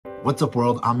What's up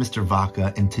world, I'm Mr.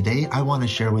 Vaca, and today I want to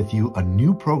share with you a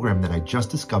new program that I just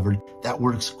discovered that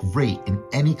works great in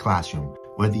any classroom,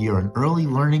 whether you're in early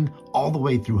learning all the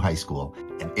way through high school,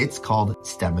 and it's called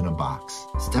STEM in a Box.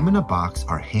 STEM in a Box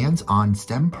are hands-on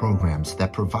STEM programs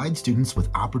that provide students with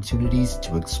opportunities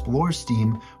to explore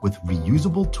STEAM with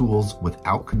reusable tools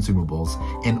without consumables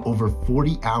and over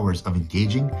 40 hours of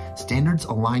engaging,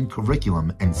 standards-aligned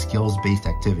curriculum and skills-based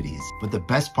activities. But the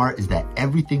best part is that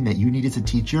everything that you need as a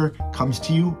teacher comes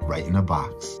to you right in a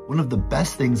box. One of the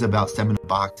best things about STEM in a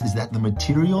Box is that the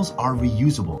materials are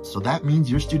reusable, so that means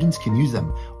your students can use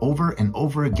them over and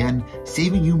over again,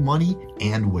 saving you money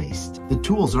and waste. The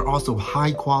tools are also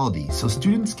high quality, so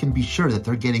students can be sure that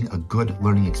they're getting a good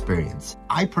learning experience.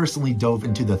 I personally dove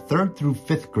into the 3rd through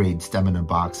 5th grade STEM in a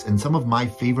Box, and some of my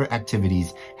favorite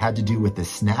activities had to do with the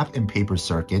snap and paper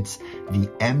circuits, the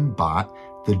MBOT,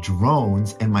 the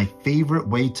drones, and my favorite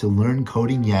way to learn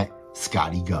coding yet,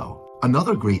 Scotty Go.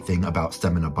 Another great thing about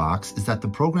STEM in a Box is that the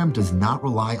program does not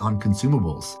rely on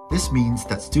consumables. This means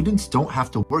that students don't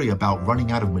have to worry about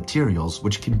running out of materials,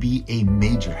 which can be a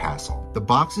major hassle. The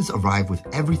boxes arrive with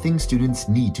everything students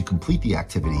need to complete the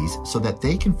activities so that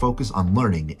they can focus on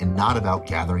learning and not about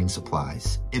gathering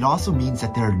supplies. It also means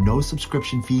that there are no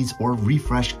subscription fees or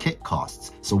refresh kit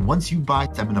costs. So once you buy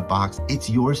STEM in a Box, it's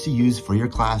yours to use for your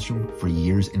classroom for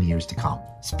years and years to come.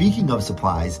 Speaking of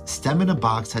supplies, STEM in a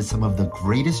Box has some of the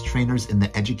greatest trainers in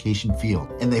the education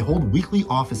field, and they hold weekly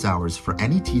office hours for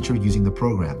any teacher using the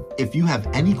program. If you have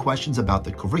any questions about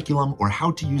the curriculum or how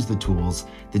to use the tools,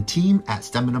 the team at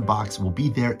STEM in a Box will be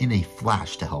there in a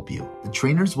flash to help you. The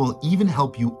trainers will even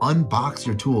help you unbox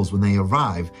your tools when they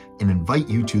arrive and invite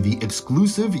you to the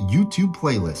exclusive YouTube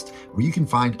playlist where you can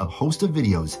find a host of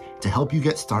videos to help you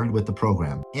get started with the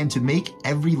program. And to make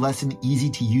every lesson easy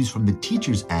to use from the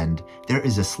teacher's end, there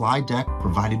is a slide deck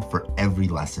provided for every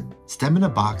lesson. STEM in a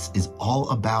Box is all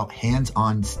about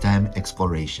hands-on STEM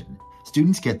exploration.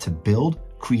 Students get to build,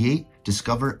 create,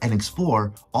 discover, and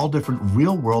explore all different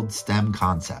real-world STEM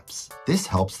concepts. This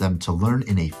helps them to learn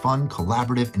in a fun,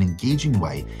 collaborative, and engaging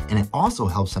way, and it also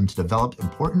helps them to develop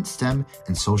important STEM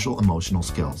and social-emotional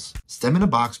skills. STEM in a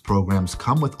Box programs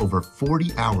come with over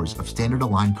 40 hours of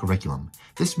standard-aligned curriculum.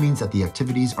 This means that the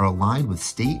activities are aligned with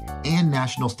state and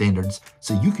national standards,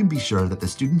 so you can be sure that the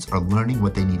students are learning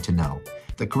what they need to know.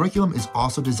 The curriculum is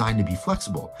also designed to be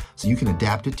flexible, so you can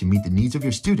adapt it to meet the needs of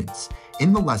your students.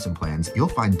 In the lesson plans, you'll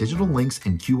find digital links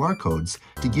and QR codes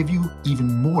to give you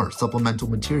even more supplemental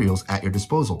materials at your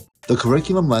disposal. The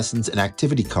curriculum lessons and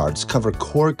activity cards cover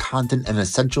core content and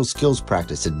essential skills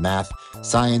practice in math,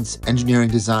 science, engineering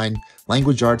design,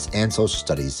 language arts, and social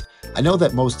studies. I know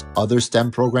that most other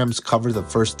STEM programs cover the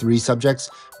first 3 subjects,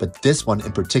 but this one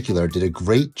in particular did a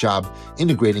great job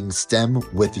integrating STEM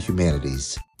with the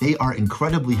humanities. They are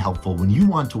incredibly helpful when you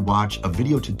want to watch a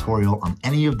video tutorial on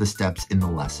any of the steps in the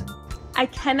lesson. I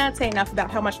cannot say enough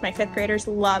about how much my 5th graders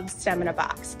love STEM in a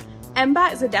Box.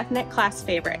 MBOT is a definite class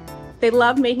favorite. They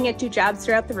love making it do jobs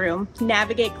throughout the room,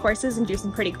 navigate courses, and do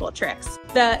some pretty cool tricks.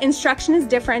 The instruction is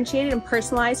differentiated and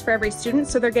personalized for every student,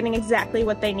 so they're getting exactly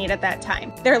what they need at that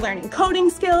time. They're learning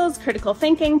coding skills, critical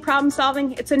thinking, problem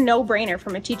solving. It's a no-brainer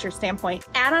from a teacher's standpoint.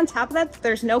 Add on top of that,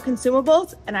 there's no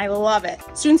consumables, and I love it.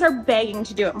 Students are begging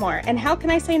to do it more, and how can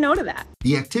I say no to that?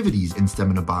 The activities in STEM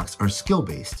in a Box are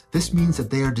skill-based. This means that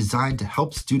they are designed to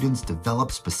help students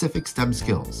develop specific STEM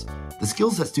skills. The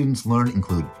skills that students learn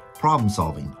include problem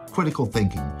solving, critical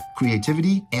thinking,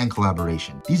 creativity, and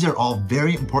collaboration. These are all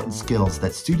very important skills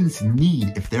that students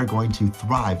need if they're going to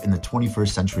thrive in the 21st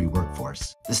century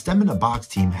workforce. The STEM in a Box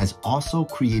team has also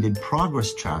created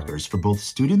progress trackers for both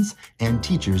students and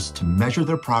teachers to measure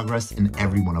their progress in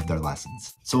every one of their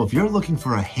lessons. So if you're looking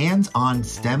for a hands-on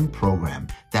STEM program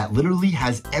that literally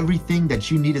has everything that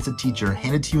you need as a teacher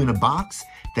handed to you in a box,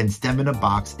 then STEM in a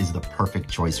Box is the perfect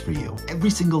choice for you. Every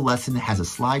single lesson has a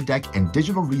slide deck and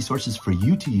digital resources for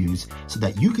you to use so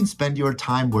that you can spend your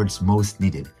time where it's most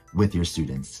needed with your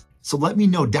students. So let me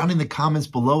know down in the comments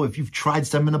below if you've tried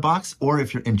STEM in a Box or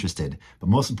if you're interested. But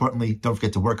most importantly, don't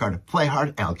forget to work hard, play hard,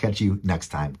 and I'll catch you next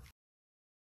time.